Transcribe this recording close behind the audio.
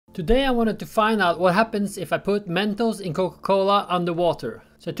Today I wanted to find out what happens if I put Mentos in Coca Cola underwater.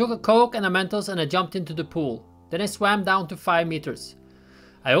 So I took a Coke and a Mentos and I jumped into the pool. Then I swam down to 5 meters.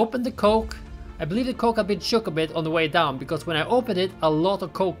 I opened the Coke. I believe the Coke had been shook a bit on the way down because when I opened it a lot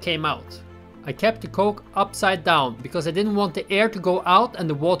of Coke came out. I kept the Coke upside down because I didn't want the air to go out and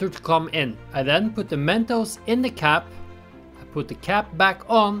the water to come in. I then put the Mentos in the cap. I put the cap back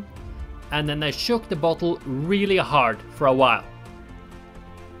on and then I shook the bottle really hard for a while.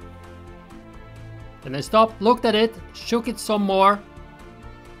 Then I stopped, looked at it, shook it some more,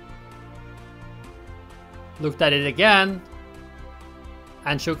 looked at it again,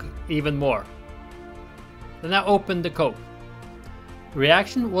 and shook even more. Then I opened the Coke. The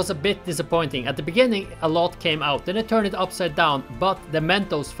reaction was a bit disappointing. At the beginning a lot came out, then I turned it upside down, but the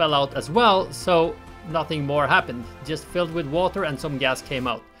Mentos fell out as well, so nothing more happened. Just filled with water and some gas came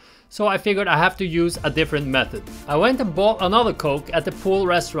out. So I figured I have to use a different method. I went and bought another Coke at the pool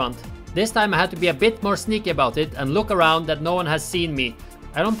restaurant. This time I had to be a bit more sneaky about it and look around that no one has seen me.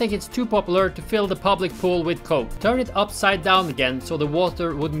 I don't think it's too popular to fill the public pool with Coke. Turn it upside down again so the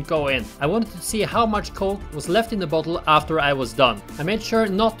water wouldn't go in. I wanted to see how much Coke was left in the bottle after I was done. I made sure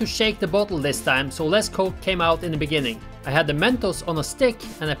not to shake the bottle this time so less Coke came out in the beginning. I had the Mentos on a stick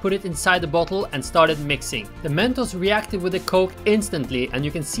and I put it inside the bottle and started mixing. The Mentos reacted with the Coke instantly and you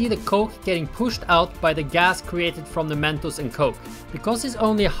can see the Coke getting pushed out by the gas created from the Mentos and Coke. Because it's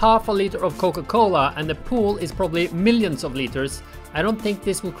only half a liter of Coca Cola and the pool is probably millions of liters, I don't think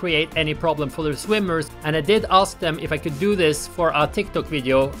this will create any problem for the swimmers, and I did ask them if I could do this for a TikTok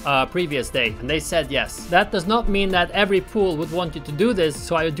video previous day and they said yes. That does not mean that every pool would want you to do this,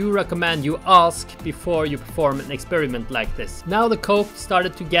 so I do recommend you ask before you perform an experiment like this. Now the Coke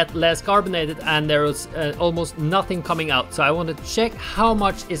started to get less carbonated and there was almost nothing coming out, so I wanted to check how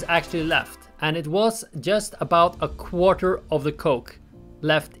much is actually left, and it was just about a quarter of the Coke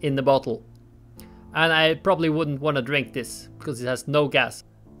left in the bottle. And I probably wouldn't want to drink this because it has no gas.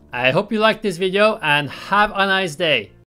 I hope you liked this video and have a nice day.